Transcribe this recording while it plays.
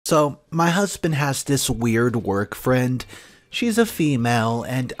So, my husband has this weird work friend. She's a female,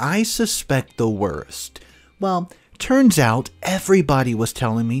 and I suspect the worst. Well, turns out everybody was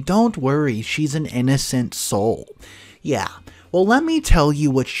telling me, don't worry, she's an innocent soul. Yeah, well, let me tell you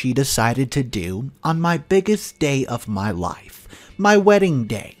what she decided to do on my biggest day of my life. My wedding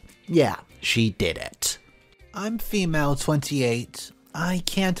day. Yeah, she did it. I'm female, 28. I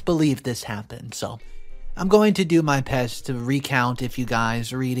can't believe this happened, so I'm going to do my best to recount if you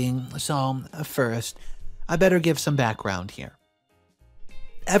guys are reading. So, first, I better give some background here.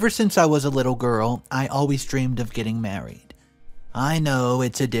 Ever since I was a little girl, I always dreamed of getting married. I know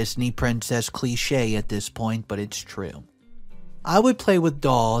it's a Disney princess cliche at this point, but it's true. I would play with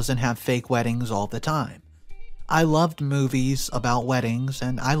dolls and have fake weddings all the time. I loved movies about weddings,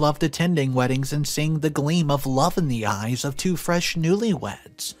 and I loved attending weddings and seeing the gleam of love in the eyes of two fresh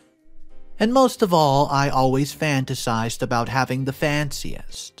newlyweds. And most of all, I always fantasized about having the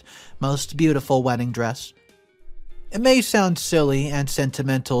fanciest, most beautiful wedding dress. It may sound silly and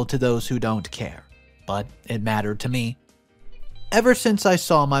sentimental to those who don't care, but it mattered to me. Ever since I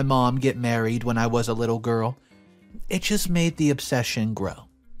saw my mom get married when I was a little girl, it just made the obsession grow.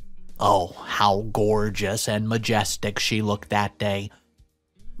 Oh, how gorgeous and majestic she looked that day.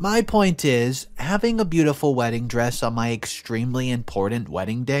 My point is, having a beautiful wedding dress on my extremely important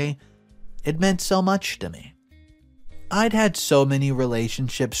wedding day, it meant so much to me. I'd had so many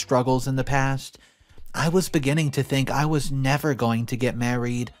relationship struggles in the past, I was beginning to think I was never going to get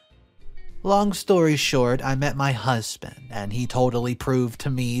married. Long story short, I met my husband, and he totally proved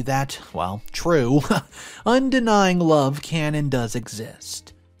to me that, well, true, undenying love can and does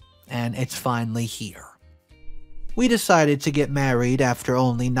exist. And it's finally here. We decided to get married after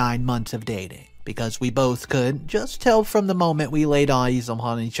only 9 months of dating, because we both could just tell from the moment we laid eyes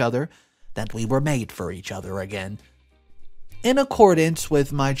on each other that we were made for each other again. In accordance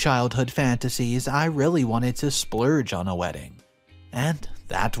with my childhood fantasies, I really wanted to splurge on a wedding. And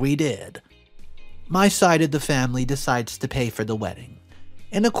that we did. My side of the family decides to pay for the wedding,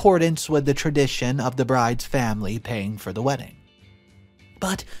 in accordance with the tradition of the bride's family paying for the wedding.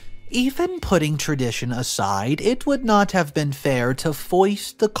 But even putting tradition aside, it would not have been fair to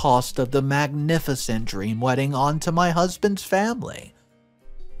foist the cost of the magnificent dream wedding onto my husband's family.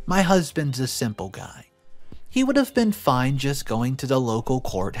 My husband's a simple guy. He would have been fine just going to the local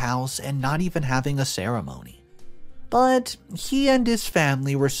courthouse and not even having a ceremony. But he and his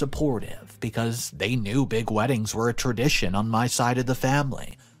family were supportive because they knew big weddings were a tradition on my side of the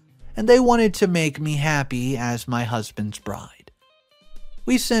family, and they wanted to make me happy as my husband's bride.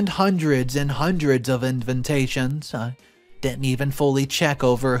 We sent hundreds and hundreds of invitations. I didn't even fully check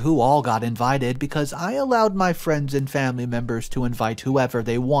over who all got invited because I allowed my friends and family members to invite whoever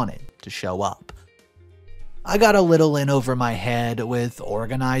they wanted to show up. I got a little in over my head with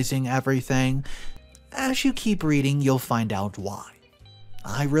organizing everything. As you keep reading, you'll find out why.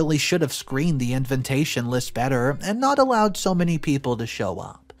 I really should have screened the invitation list better and not allowed so many people to show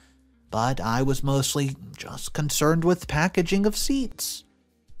up. But I was mostly just concerned with packaging of seats.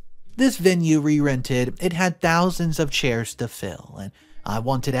 This venue re-rented, it had thousands of chairs to fill, and I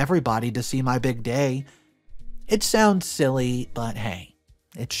wanted everybody to see my big day. It sounds silly, but hey,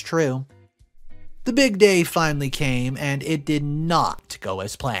 it's true. The big day finally came, and it did not go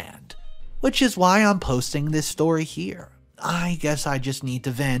as planned, which is why I'm posting this story here. I guess I just need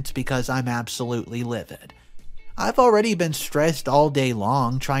to vent because I'm absolutely livid. I've already been stressed all day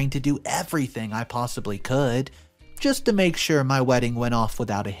long trying to do everything I possibly could, just to make sure my wedding went off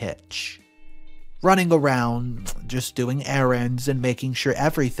without a hitch. Running around, just doing errands and making sure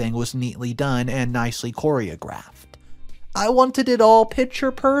everything was neatly done and nicely choreographed. I wanted it all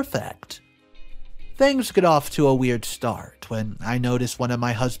picture perfect. Things get off to a weird start when I notice one of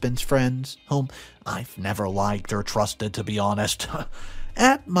my husband's friends, whom I've never liked or trusted to be honest,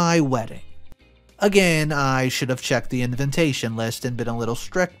 at my wedding. Again, I should have checked the invitation list and been a little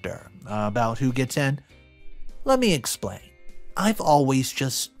stricter about who gets in. Let me explain. I've always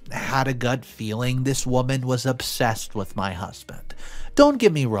just had a gut feeling this woman was obsessed with my husband. Don't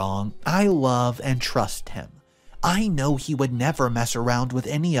get me wrong, I love and trust him. I know he would never mess around with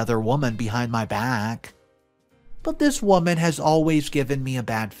any other woman behind my back. But this woman has always given me a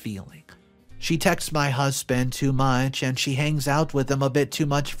bad feeling. She texts my husband too much and she hangs out with him a bit too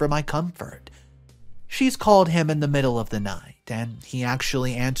much for my comfort. She's called him in the middle of the night and he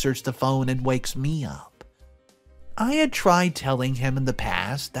actually answers the phone and wakes me up. I had tried telling him in the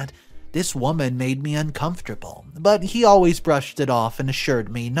past that this woman made me uncomfortable, but he always brushed it off and assured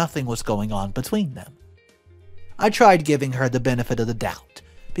me nothing was going on between them. I tried giving her the benefit of the doubt,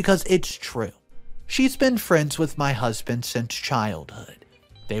 because it's true. She's been friends with my husband since childhood.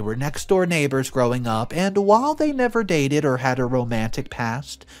 They were next-door neighbors growing up, and while they never dated or had a romantic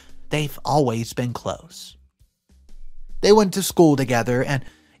past, they've always been close. They went to school together and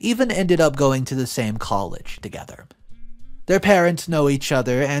even ended up going to the same college together. Their parents know each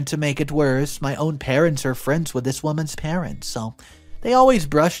other, and to make it worse, my own parents are friends with this woman's parents, so they always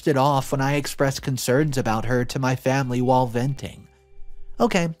brushed it off when I expressed concerns about her to my family while venting.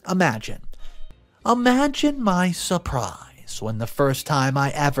 Okay, imagine. Imagine my surprise when the first time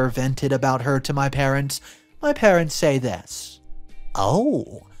I ever vented about her to my parents say this: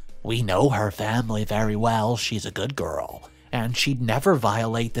 "Oh, we know her family very well. She's a good girl, and she'd never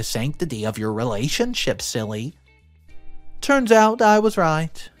violate the sanctity of your relationship, silly." Turns out I was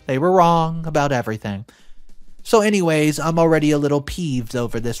right. They were wrong about everything. So anyways, I'm already a little peeved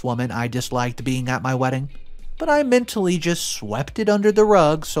over this woman I disliked being at my wedding, but I mentally just swept it under the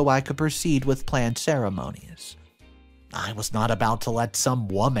rug so I could proceed with planned ceremonies. I was not about to let some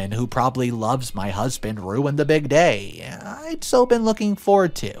woman who probably loves my husband ruin the big day I'd so been looking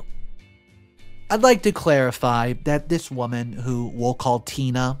forward to. I'd like to clarify that this woman, who we'll call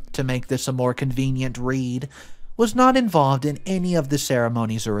Tina to make this a more convenient read, was not involved in any of the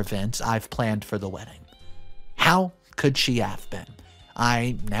ceremonies or events I've planned for the wedding. How could she have been?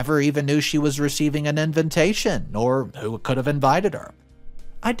 I never even knew she was receiving an invitation, or who could have invited her.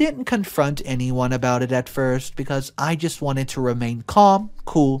 I didn't confront anyone about it at first because I just wanted to remain calm,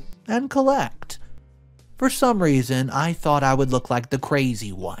 cool, and collect. For some reason, I thought I would look like the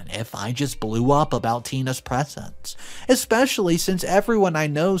crazy one if I just blew up about Tina's presence, especially since everyone I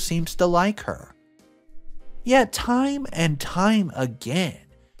know seems to like her. Yet time and time again,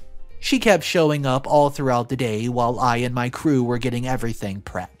 she kept showing up all throughout the day while I and my crew were getting everything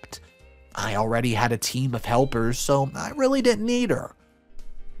prepped. I already had a team of helpers, so I really didn't need her.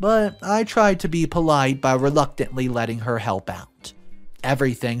 But I tried to be polite by reluctantly letting her help out.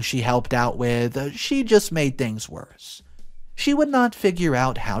 Everything she helped out with, she just made things worse. She would not figure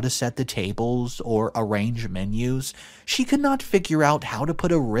out how to set the tables or arrange menus. She could not figure out how to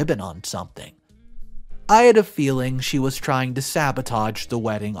put a ribbon on something. I had a feeling she was trying to sabotage the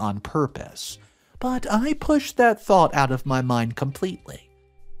wedding on purpose, but I pushed that thought out of my mind completely.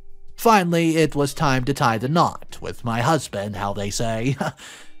 Finally, it was time to tie the knot with my husband, how they say.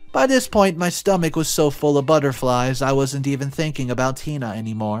 By this point, my stomach was so full of butterflies, I wasn't even thinking about Tina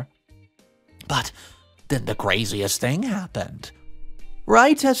anymore. But then the craziest thing happened.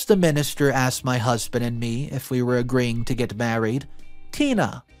 Right as the minister asked my husband and me if we were agreeing to get married,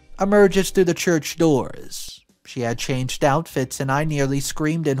 Tina emerges through the church doors. She had changed outfits, and I nearly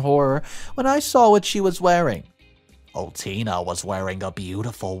screamed in horror when I saw what she was wearing. Oh, Tina was wearing a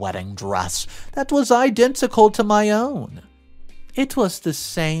beautiful wedding dress that was identical to my own. It was the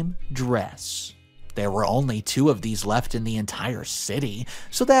same dress. There were only 2 of these left in the entire city,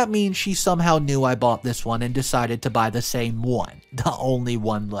 so that means she somehow knew I bought this one and decided to buy the same one, the only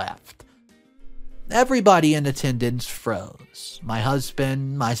one left. Everybody in attendance froze. My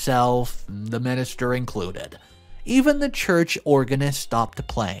husband, myself, the minister included. Even the church organist stopped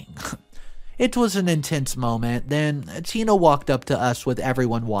playing. It was an intense moment. Then Tina walked up to us with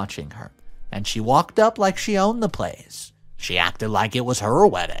everyone watching her, and she walked up like she owned the place. She acted like it was her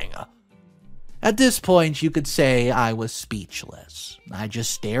wedding. At this point, you could say I was speechless. I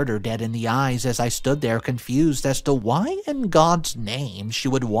just stared her dead in the eyes as I stood there confused as to why in God's name she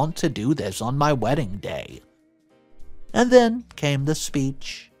would want to do this on my wedding day. And then came the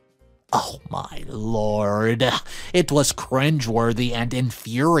speech. Oh my lord, it was cringeworthy and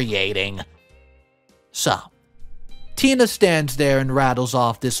infuriating. So, Tina stands there and rattles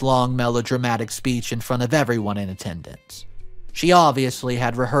off this long melodramatic speech in front of everyone in attendance. She obviously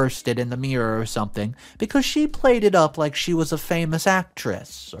had rehearsed it in the mirror or something, because she played it up like she was a famous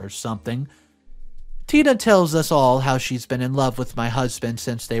actress or something. Tina tells us all how she's been in love with my husband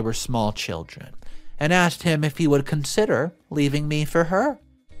since they were small children, and asked him if he would consider leaving me for her.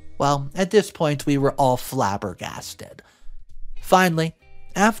 Well, at this point we were all flabbergasted. Finally,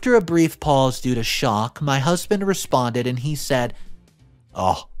 after a brief pause due to shock, my husband responded and he said,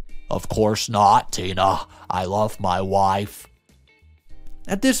 "Oh, of course not, Tina. I love my wife."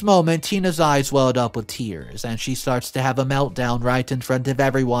 At this moment, Tina's eyes welled up with tears, and she starts to have a meltdown right in front of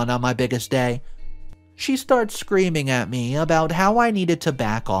everyone on my biggest day. She starts screaming at me about how I needed to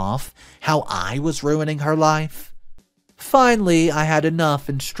back off, how I was ruining her life. Finally, I had enough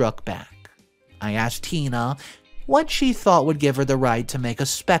and struck back. I asked Tina what she thought would give her the right to make a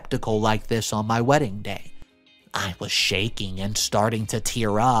spectacle like this on my wedding day. I was shaking and starting to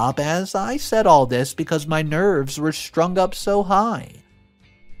tear up as I said all this because my nerves were strung up so high.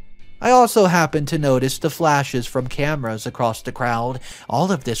 I also happened to notice the flashes from cameras across the crowd.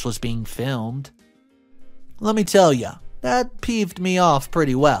 All of this was being filmed. Let me tell ya, that peeved me off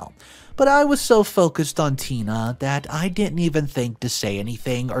pretty well. But I was so focused on Tina that I didn't even think to say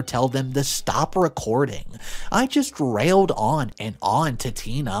anything or tell them to stop recording. I just railed on and on to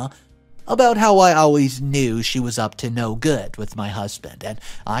Tina about how I always knew she was up to no good with my husband, and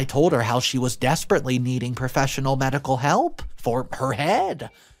I told her how she was desperately needing professional medical help for her head,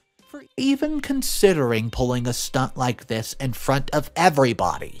 for even considering pulling a stunt like this in front of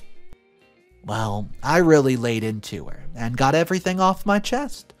everybody. Well, I really laid into her and got everything off my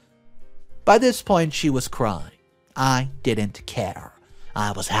chest. By this point, she was crying. I didn't care.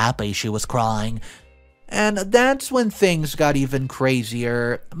 I was happy she was crying. And that's when things got even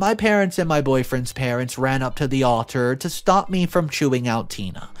crazier. My parents and my boyfriend's parents ran up to the altar to stop me from chewing out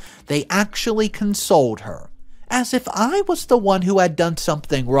Tina. They actually consoled her, as if I was the one who had done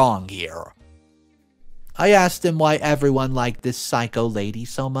something wrong here. I asked them why everyone liked this psycho lady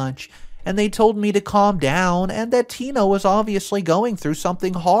so much, and they told me to calm down and that Tina was obviously going through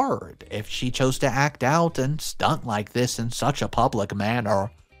something hard if she chose to act out and stunt like this in such a public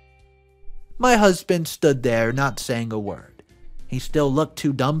manner. My husband stood there not saying a word. He still looked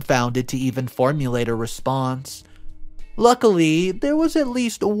too dumbfounded to even formulate a response. Luckily, there was at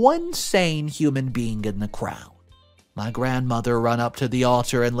least one sane human being in the crowd. My grandmother ran up to the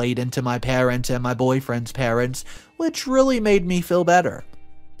altar and laid into my parents and my boyfriend's parents, which really made me feel better.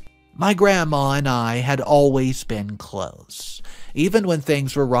 My grandma and I had always been close, even when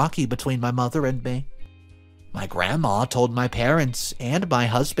things were rocky between my mother and me. My grandma told my parents and my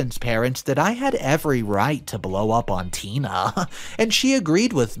husband's parents that I had every right to blow up on Tina, and she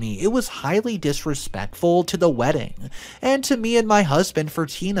agreed with me. It was highly disrespectful to the wedding, and to me and my husband for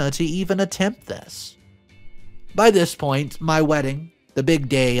Tina to even attempt this. By this point, my wedding, the big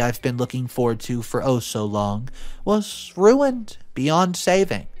day I've been looking forward to for oh so long, was ruined beyond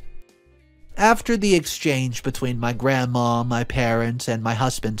saving. After the exchange between my grandma, my parents, and my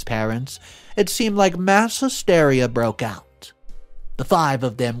husband's parents, it seemed like mass hysteria broke out. The five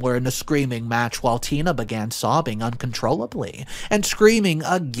of them were in a screaming match while Tina began sobbing uncontrollably and screaming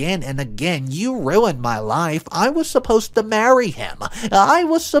again and again, "You ruined my life. I was supposed to marry him. I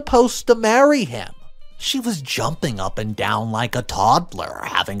was supposed to marry him." She was jumping up and down like a toddler,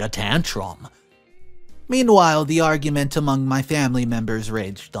 having a tantrum. Meanwhile, the argument among my family members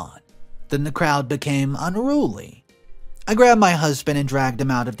raged on. Then the crowd became unruly. I grabbed my husband and dragged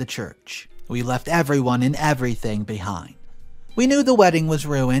him out of the church. We left everyone and everything behind. We knew the wedding was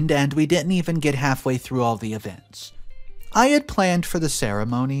ruined, and we didn't even get halfway through all the events. I had planned for the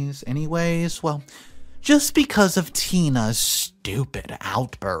ceremonies anyways, well, just because of Tina's stupid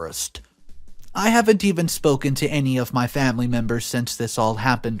outburst. I haven't even spoken to any of my family members since this all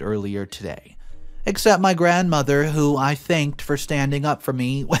happened earlier today. Except my grandmother, who I thanked for standing up for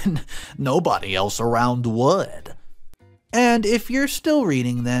me when nobody else around would. And if you're still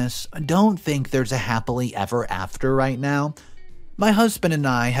reading this, don't think there's a happily ever after right now. My husband and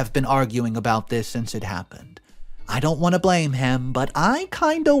I have been arguing about this since it happened. I don't want to blame him, but I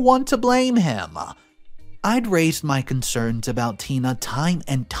kinda want to blame him. I'd raised my concerns about Tina time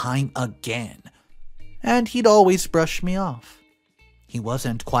and time again, and he'd always brush me off. He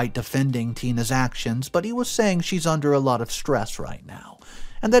wasn't quite defending Tina's actions, but he was saying she's under a lot of stress right now,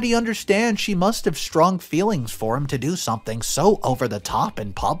 and that he understands she must have strong feelings for him to do something so over the top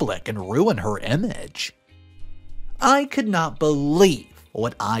in public and ruin her image. I could not believe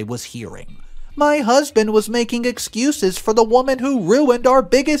what I was hearing. My husband was making excuses for the woman who ruined our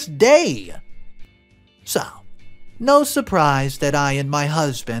biggest day. So, no surprise that I and my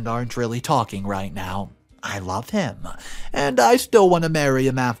husband aren't really talking right now. I love him, and I still want to marry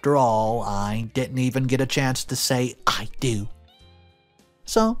him after all. I didn't even get a chance to say I do.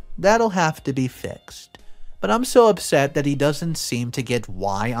 So, that'll have to be fixed. But I'm so upset that he doesn't seem to get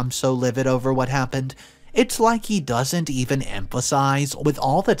why I'm so livid over what happened. It's like he doesn't even emphasize with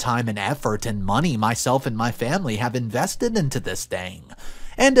all the time and effort and money myself and my family have invested into this thing.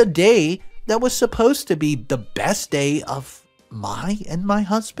 And a day that was supposed to be the best day of my and my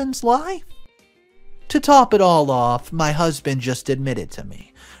husband's life. To top it all off, my husband just admitted to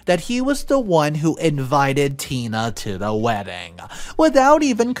me that he was the one who invited Tina to the wedding, without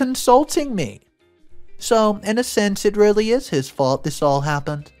even consulting me. So, in a sense, it really is his fault this all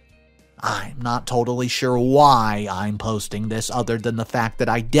happened. I'm not totally sure why I'm posting this other than the fact that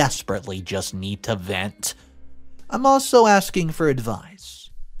I desperately just need to vent. I'm also asking for advice.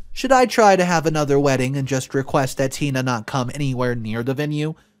 Should I try to have another wedding and just request that Tina not come anywhere near the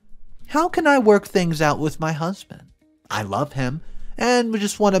venue? How can I work things out with my husband? I love him, and we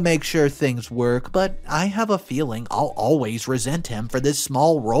just want to make sure things work, but I have a feeling I'll always resent him for this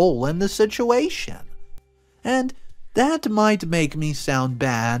small role in the situation. And that might make me sound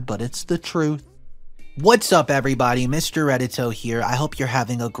bad, but it's the truth. What's up, everybody? Mr. Reddito here. I hope you're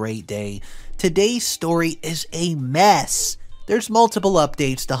having a great day. Today's story is a mess. There's multiple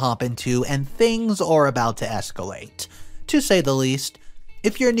updates to hop into, and things are about to escalate, to say the least.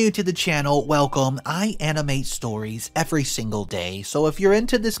 If you're new to the channel, welcome. I animate stories every single day, so if you're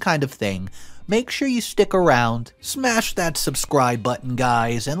into this kind of thing, make sure you stick around, smash that subscribe button,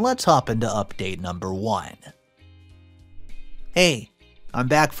 guys, and let's hop into update number 1. Hey, I'm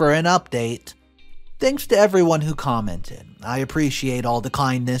back for an update. Thanks to everyone who commented. I appreciate all the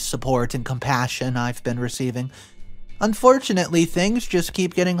kindness, support, and compassion I've been receiving. Unfortunately, things just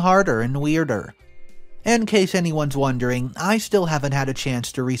keep getting harder and weirder. In case anyone's wondering, I still haven't had a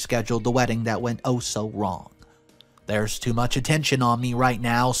chance to reschedule the wedding that went oh so wrong. There's too much attention on me right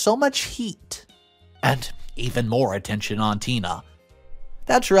now, so much heat. And even more attention on Tina.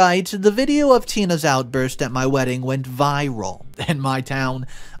 That's right, the video of Tina's outburst at my wedding went viral in my town.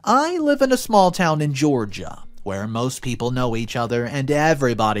 I live in a small town in Georgia, where most people know each other and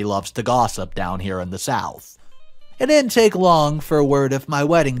everybody loves to gossip down here in the South. It didn't take long for word of my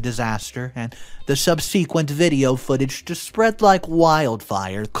wedding disaster, and the subsequent video footage just spread like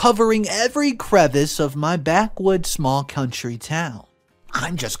wildfire, covering every crevice of my backwoods small country town.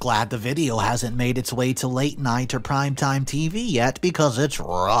 I'm just glad the video hasn't made its way to late night or primetime TV yet, because it's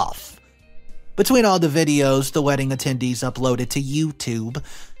rough. Between all the videos the wedding attendees uploaded to YouTube,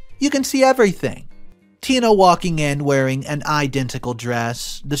 you can see everything. Tina walking in wearing an identical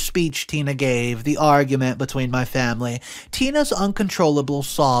dress, the speech Tina gave, the argument between my family, Tina's uncontrollable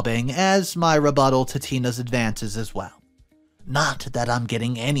sobbing as my rebuttal to Tina's advances as well. Not that I'm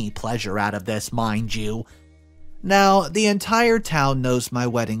getting any pleasure out of this, mind you. Now, the entire town knows my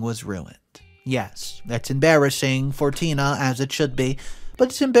wedding was ruined. Yes, it's embarrassing for Tina, as it should be, but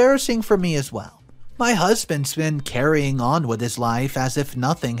it's embarrassing for me as well. My husband's been carrying on with his life as if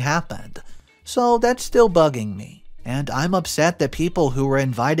nothing happened. So that's still bugging me, and I'm upset that people who were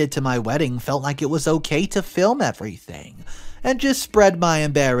invited to my wedding felt like it was okay to film everything, and just spread my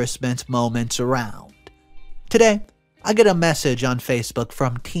embarrassment moments around. Today, I get a message on Facebook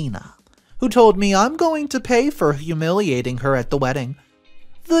from Tina, who told me I'm going to pay for humiliating her at the wedding.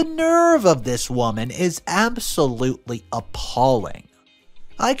 The nerve of this woman is absolutely appalling.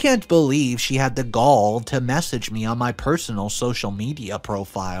 I can't believe she had the gall to message me on my personal social media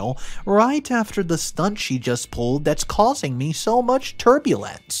profile right after the stunt she just pulled that's causing me so much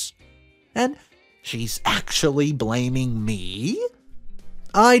turbulence. And she's actually blaming me?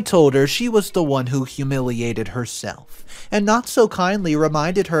 I told her she was the one who humiliated herself, and not so kindly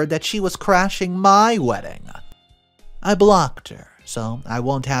reminded her that she was crashing my wedding. I blocked her, so I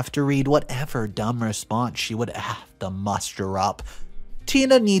won't have to read whatever dumb response she would have to muster up.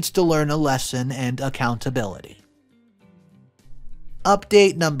 Tina needs to learn a lesson and accountability.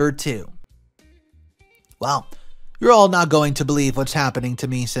 Update number 2. Well, you're all not going to believe what's happening to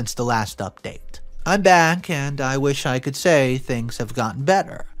me since the last update. I'm back, and I wish I could say things have gotten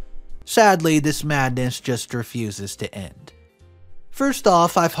better. Sadly, this madness just refuses to end. First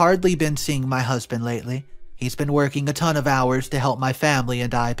off, I've hardly been seeing my husband lately. He's been working a ton of hours to help my family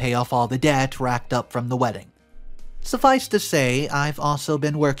and I pay off all the debt racked up from the wedding. Suffice to say, I've also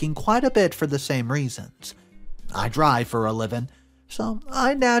been working quite a bit for the same reasons. I drive for a living, so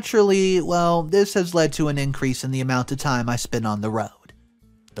I naturally, this has led to an increase in the amount of time I spend on the road.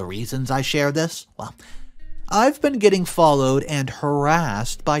 The reasons I share this? Well, I've been getting followed and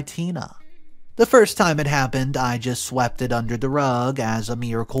harassed by Tina. The first time it happened, I just swept it under the rug as a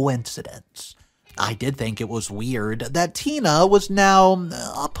mere coincidence. I did think it was weird that Tina was now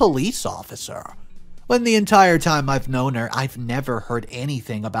a police officer. When the entire time I've known her, I've never heard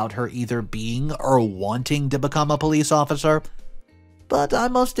anything about her either being or wanting to become a police officer. But I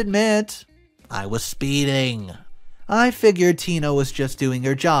must admit, I was speeding. I figured Tina was just doing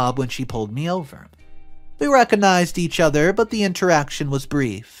her job when she pulled me over. We recognized each other, but the interaction was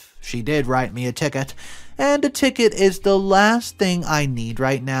brief. She did write me a ticket, and a ticket is the last thing I need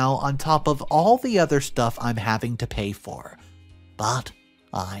right now on top of all the other stuff I'm having to pay for. But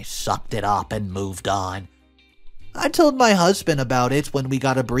I sucked it up and moved on. I told my husband about it when we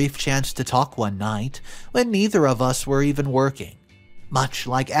got a brief chance to talk one night, when neither of us were even working. Much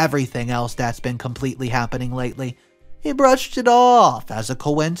like everything else that's been completely happening lately, he brushed it off as a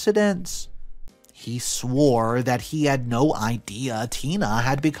coincidence. He swore that he had no idea Tina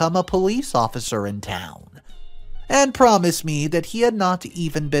had become a police officer in town, and promised me that he had not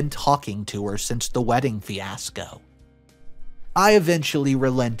even been talking to her since the wedding fiasco. I eventually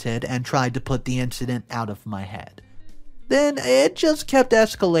relented and tried to put the incident out of my head. Then it just kept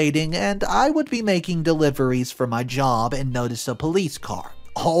escalating, and I would be making deliveries for my job and notice a police car,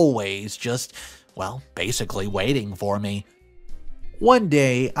 always just, well, basically waiting for me. One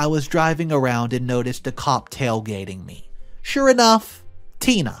day, I was driving around and noticed a cop tailgating me. Sure enough,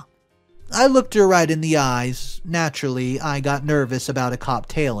 Tina. I looked her right in the eyes. Naturally, I got nervous about a cop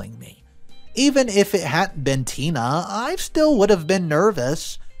tailing me. Even if it hadn't been Tina, I still would have been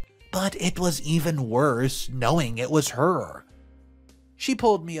nervous. But it was even worse knowing it was her. She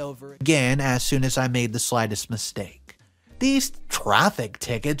pulled me over again as soon as I made the slightest mistake. These traffic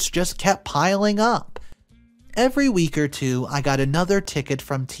tickets just kept piling up. Every week or two, I got another ticket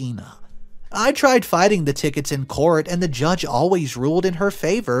from Tina. I tried fighting the tickets in court, and the judge always ruled in her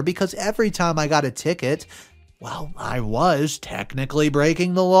favor because every time I got a ticket, well, I was technically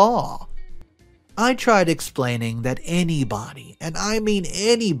breaking the law. I tried explaining that anybody, and I mean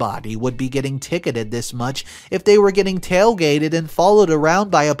anybody, would be getting ticketed this much if they were getting tailgated and followed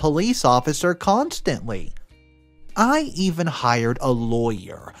around by a police officer constantly. I even hired a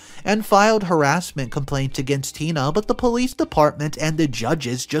lawyer and filed harassment complaints against Tina, but the police department and the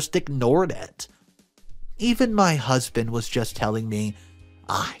judges just ignored it. Even my husband was just telling me,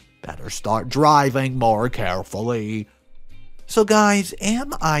 I better start driving more carefully. So guys,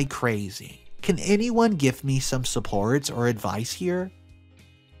 am I crazy? Can anyone give me some support or advice here?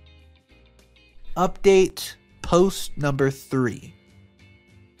 Update post number 3.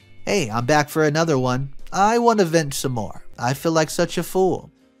 Hey, I'm back for another one. I want to vent some more. I feel like such a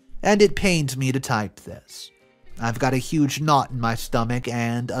fool. And it pains me to type this. I've got a huge knot in my stomach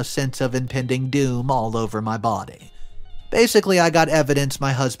and a sense of impending doom all over my body. Basically, I got evidence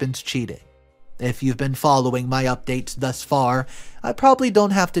my husband's cheating. If you've been following my updates thus far, I probably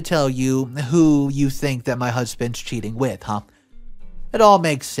don't have to tell you who you think that my husband's cheating with, huh? It all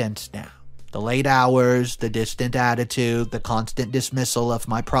makes sense now. The late hours, the distant attitude, the constant dismissal of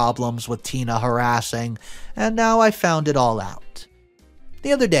my problems with Tina harassing, and now I found it all out.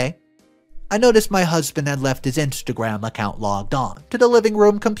 The other day, I noticed my husband had left his Instagram account logged on to the living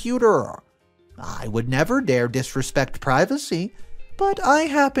room computer. I would never dare disrespect privacy, but I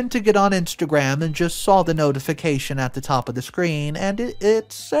happened to get on Instagram and just saw the notification at the top of the screen, and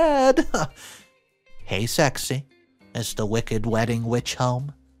it said, "Hey sexy, is the Wicked Wedding Witch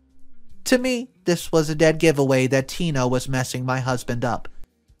home?" To me, this was a dead giveaway that Tina was messing my husband up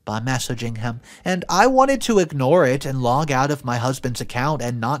by messaging him, and I wanted to ignore it and log out of my husband's account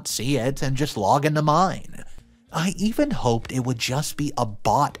and not see it and just log into mine. I even hoped it would just be a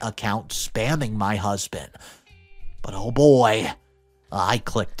bot account spamming my husband. But oh boy, I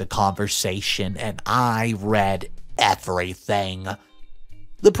clicked the conversation and I read everything.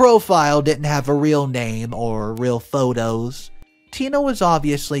 The profile didn't have a real name or real photos. Tina was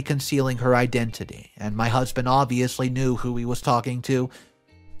obviously concealing her identity, and my husband obviously knew who he was talking to.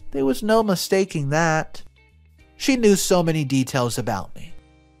 There was no mistaking that. She knew so many details about me.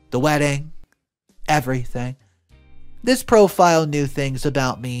 The wedding, everything. This profile knew things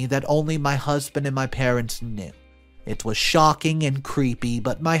about me that only my husband and my parents knew. It was shocking and creepy,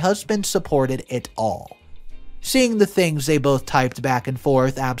 but my husband supported it all. Seeing the things they both typed back and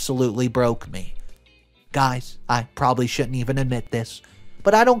forth absolutely broke me. Guys, I probably shouldn't even admit this,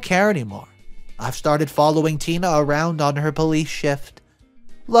 but I don't care anymore. I've started following Tina around on her police shift.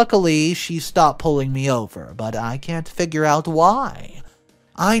 Luckily, she stopped pulling me over, but I can't figure out why.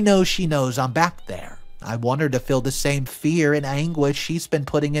 I know she knows I'm back there. I want her to feel the same fear and anguish she's been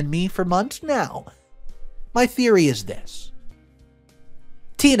putting in me for months now. My theory is this.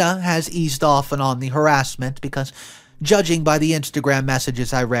 Tina has eased off and on the harassment because, judging by the Instagram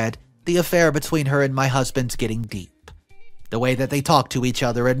messages I read, the affair between her and my husband's getting deep. The way that they talk to each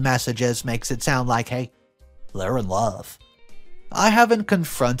other in messages makes it sound like, hey, they're in love. I haven't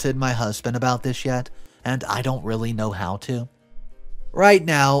confronted my husband about this yet, and I don't really know how to. Right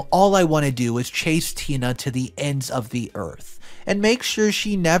now, all I want to do is chase Tina to the ends of the earth and make sure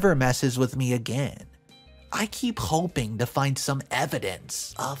she never messes with me again. I keep hoping to find some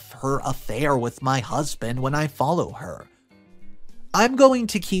evidence of her affair with my husband when I follow her. I'm going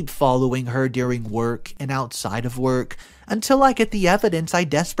to keep following her during work and outside of work until I get the evidence I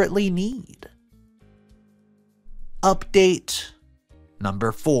desperately need. Update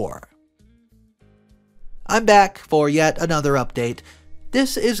number 4. I'm back for yet another update.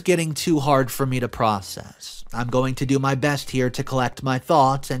 This is getting too hard for me to process. I'm going to do my best here to collect my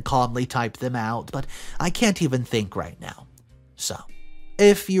thoughts and calmly type them out, but I can't even think right now. So,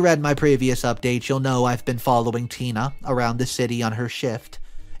 if you read my previous update, you'll know I've been following Tina around the city on her shift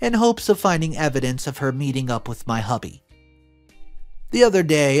in hopes of finding evidence of her meeting up with my hubby. The other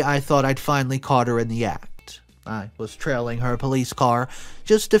day, I thought I'd finally caught her in the act. I was trailing her police car,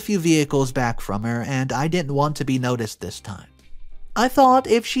 just a few vehicles back from her, and I didn't want to be noticed this time. I thought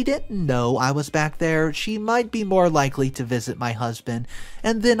if she didn't know I was back there, she might be more likely to visit my husband,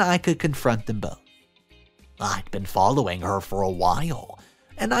 and then I could confront them both. I'd been following her for a while,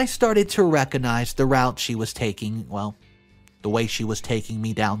 and I started to recognize the route she was taking, well, the way she was taking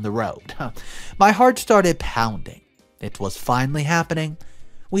me down the road. My heart started pounding. It was finally happening.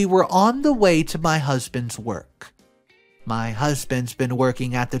 We were on the way to my husband's work. My husband's been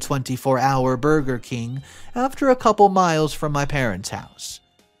working at the 24-hour Burger King after a couple miles from my parents' house.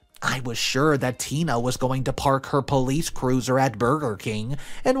 I was sure that Tina was going to park her police cruiser at Burger King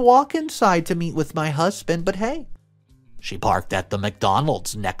and walk inside to meet with my husband, but hey, she parked at the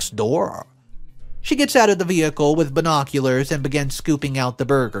McDonald's next door. She gets out of the vehicle with binoculars and begins scooping out the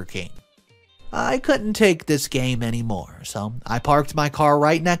Burger King. I couldn't take this game anymore, so I parked my car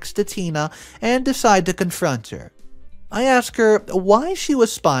right next to Tina and decided to confront her. I asked her why she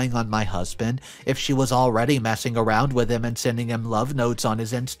was spying on my husband if she was already messing around with him and sending him love notes on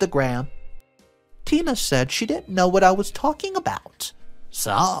his Instagram. Tina said she didn't know what I was talking about.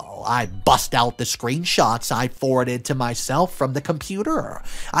 So I bust out the screenshots I forwarded to myself from the computer.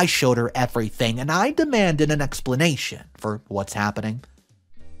 I showed her everything and I demanded an explanation for what's happening.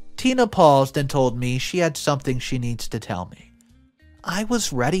 Tina paused and told me she had something she needs to tell me. I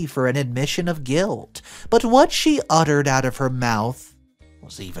was ready for an admission of guilt, but what she uttered out of her mouth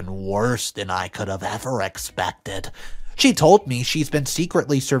was even worse than I could have ever expected. She told me she's been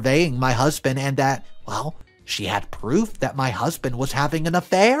secretly surveying my husband and that, well, she had proof that my husband was having an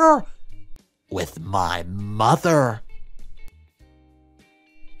affair with my mother.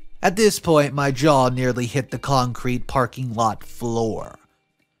 At this point, my jaw nearly hit the concrete parking lot floor.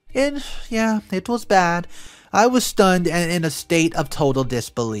 And yeah, it was bad. I was stunned and in a state of total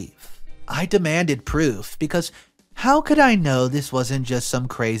disbelief. I demanded proof because how could I know this wasn't just some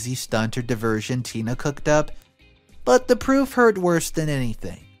crazy stunt or diversion Tina cooked up? But the proof hurt worse than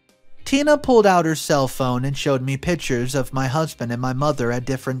anything. Tina pulled out her cell phone and showed me pictures of my husband and my mother at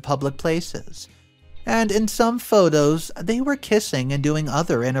different public places. And in some photos, they were kissing and doing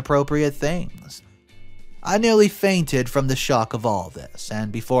other inappropriate things. I nearly fainted from the shock of all this,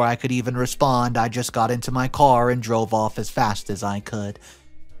 and before I could even respond, I just got into my car and drove off as fast as I could.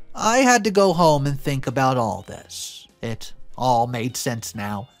 I had to go home and think about all this. It all made sense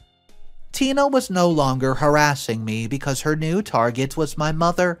now. Tina was no longer harassing me because her new target was my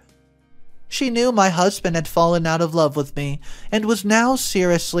mother. She knew my husband had fallen out of love with me and was now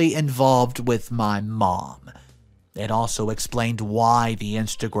seriously involved with my mom. It also explained why the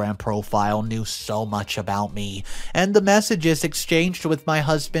Instagram profile knew so much about me, and the messages exchanged with my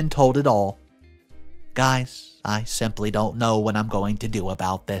husband told it all. Guys, I simply don't know what I'm going to do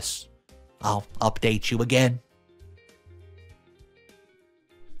about this. I'll update you again.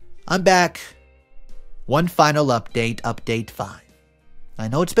 I'm back. One final update, update 5. I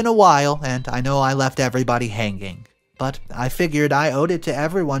know it's been a while, and I know I left everybody hanging, but I figured I owed it to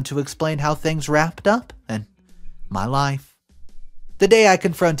everyone to explain how things wrapped up, and my life. The day I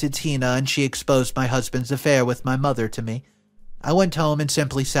confronted Tina and she exposed my husband's affair with my mother to me, I went home and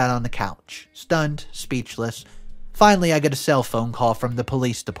simply sat on the couch, stunned, speechless. Finally, I get a cell phone call from the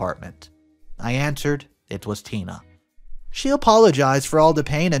police department. I answered. It was Tina. She apologized for all the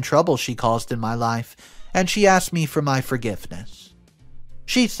pain and trouble she caused in my life, and she asked me for my forgiveness.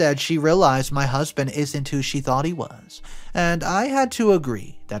 She said she realized my husband isn't who she thought he was, and I had to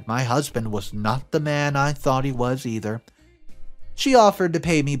agree that my husband was not the man I thought he was either. She offered to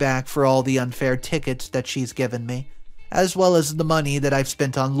pay me back for all the unfair tickets that she's given me, as well as the money that I've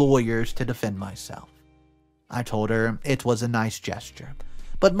spent on lawyers to defend myself. I told her it was a nice gesture,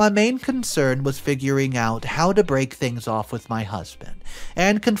 but my main concern was figuring out how to break things off with my husband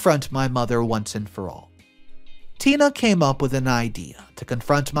and confront my mother once and for all. Tina came up with an idea to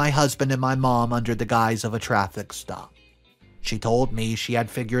confront my husband and my mom under the guise of a traffic stop. She told me she had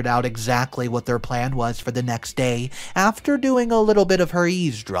figured out exactly what their plan was for the next day after doing a little bit of her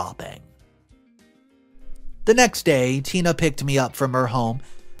eavesdropping. The next day, Tina picked me up from her home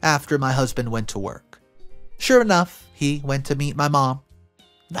after my husband went to work. Sure enough, he went to meet my mom.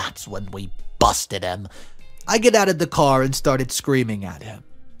 That's when we busted him. I get out of the car and started screaming at him.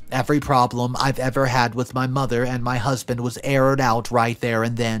 Every problem I've ever had with my mother and my husband was aired out right there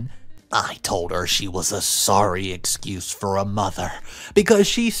and then. I told her she was a sorry excuse for a mother because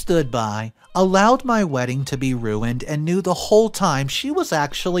she stood by, allowed my wedding to be ruined, and knew the whole time she was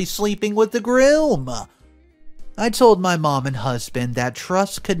actually sleeping with the groom. I told my mom and husband that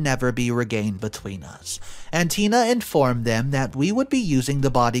trust could never be regained between us, and Tina informed them that we would be using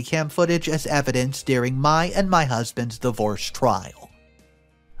the body cam footage as evidence during my and my husband's divorce trial.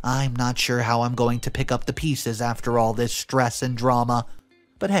 I'm not sure how I'm going to pick up the pieces after all this stress and drama,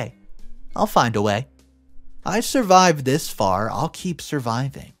 but hey, I'll find a way. I survived this far, I'll keep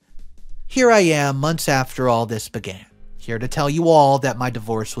surviving. Here I am months after all this began, here to tell you all that my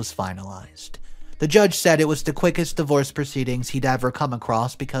divorce was finalized. The judge said it was the quickest divorce proceedings he'd ever come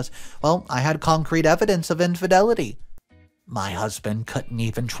across because, well, I had concrete evidence of infidelity. My husband couldn't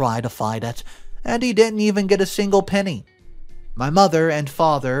even try to fight it, and he didn't even get a single penny. My mother and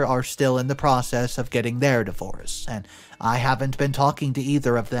father are still in the process of getting their divorce, and I haven't been talking to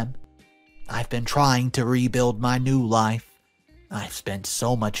either of them. I've been trying to rebuild my new life. I've spent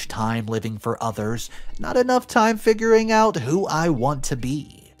so much time living for others, not enough time figuring out who I want to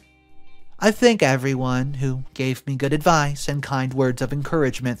be. I thank everyone who gave me good advice and kind words of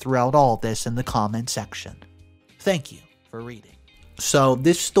encouragement throughout all this in the comment section. Thank you for reading. So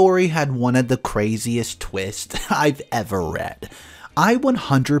this story had one of the craziest twists I've ever read. I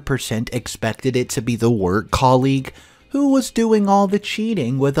 100% expected it to be the work colleague who was doing all the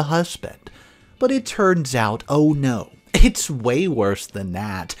cheating with the husband. But it turns out, oh no, it's way worse than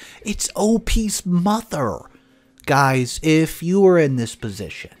that. It's OP's mother. Guys, if you were in this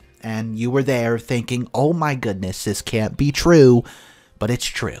position, and you were there thinking, oh my goodness, this can't be true, but it's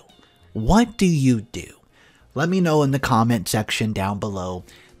true. What do you do? Let me know in the comment section down below.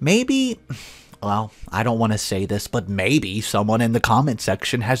 Maybe, well, I don't want to say this, but maybe someone in the comment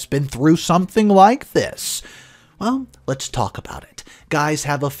section has been through something like this. Well, let's talk about it. Guys,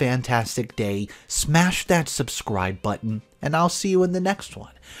 have a fantastic day. Smash that subscribe button, and I'll see you in the next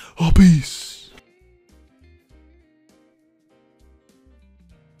one. Oh, peace.